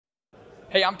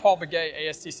Hey, I'm Paul Begay,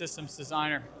 AST Systems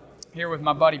Designer, here with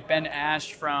my buddy Ben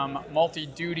Ashe from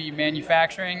Multi-Duty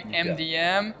Manufacturing,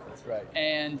 MDM. That's right.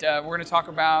 And we're going to talk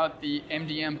about the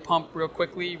MDM pump real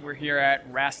quickly. We're here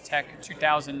at RAS Tech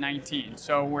 2019.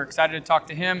 So we're excited to talk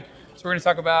to him. So we're going to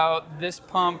talk about this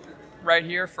pump right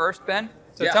here first, Ben.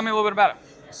 So tell me a little bit about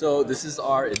it. So this is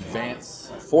our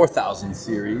Advanced 4000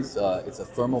 series. It's a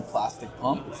thermoplastic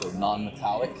pump. It's a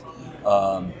non-metallic.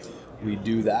 We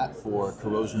do that for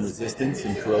corrosion resistance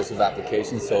and corrosive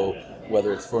applications. So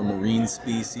whether it's for marine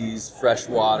species,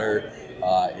 freshwater,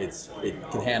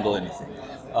 it can handle anything.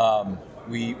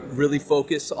 We really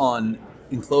focus on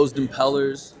enclosed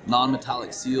impellers,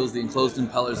 non-metallic seals. The enclosed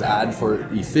impellers add for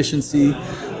efficiency,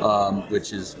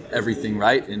 which is everything,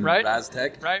 right? In RAS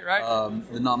Tech. Right.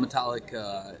 The non-metallic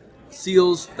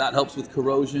seals, that helps with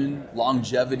corrosion,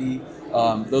 longevity.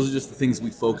 Those are just the things we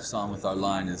focus on with our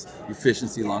line is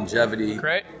efficiency, longevity.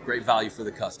 Great value for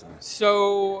the customer.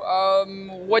 So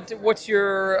what's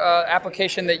your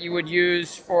application that you would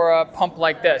use for a pump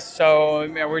like this? So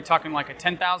we're talking like a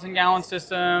 10,000 gallon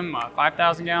system, a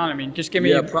 5,000 gallon? I mean, just give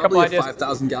me a couple ideas. Probably a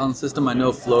 5,000 gallon system. I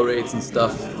know flow rates and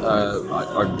stuff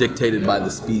are dictated by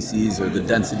the species or the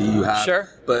density you have. Sure.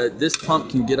 But this pump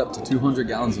can get up to 200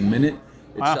 gallons a minute.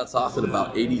 It shuts off at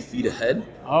about 80 feet ahead.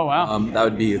 Oh, wow. That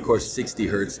would be, of course, 60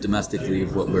 hertz domestically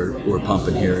of what we're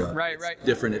pumping here. Right.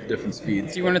 Different at different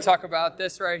speeds. Do you want to talk about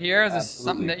this right here? Is this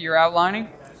something that you're outlining?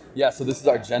 Yeah, so this is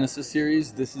our Genesis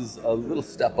series. This is a little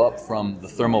step up from the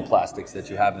thermoplastics that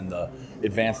you have in the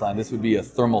advanced line. This would be a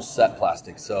thermal set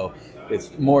plastic. So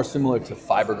it's more similar to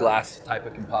fiberglass type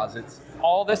of composites.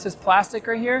 All this is plastic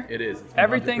right here? It is.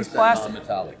 Everything's plastic?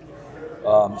 Non-metallic.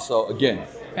 So again,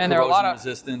 and there are a lot of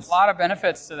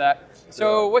benefits to that.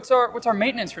 So what's our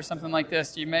maintenance for something like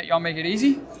this? Do y'all make it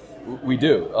easy? We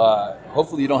do.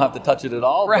 Hopefully you don't have to touch it at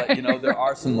all, but there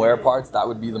are some wear parts. That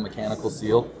would be the mechanical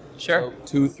seal. Sure.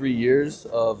 So 2-3 years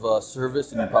of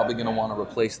service, and you're probably going to want to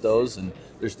replace those. And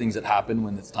there's things that happen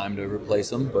when it's time to replace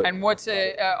them. But and what's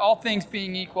all things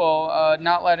being equal,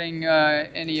 not letting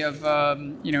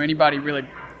anybody really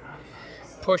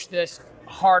push this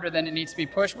harder than it needs to be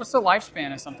pushed. What's the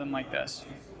lifespan of something like this?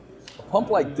 A pump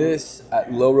like this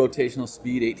at low rotational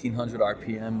speed, 1800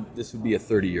 RPM, this would be a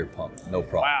 30-year pump, no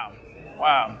problem.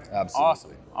 Wow.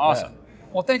 Absolutely. Awesome. Yeah.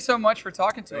 Well, thanks so much for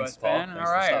talking to us, Ben. All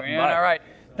right, man. All right.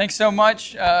 Thanks so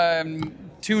much.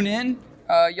 Tune in.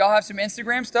 Y'all have some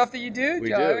Instagram stuff that you do? We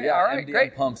do, yeah. All right, MDM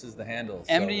great. Pumps is the handle.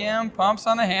 MDM Pumps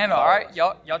on the handle. All right,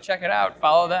 y'all check it out.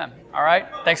 Follow them. All right.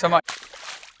 Thanks so much.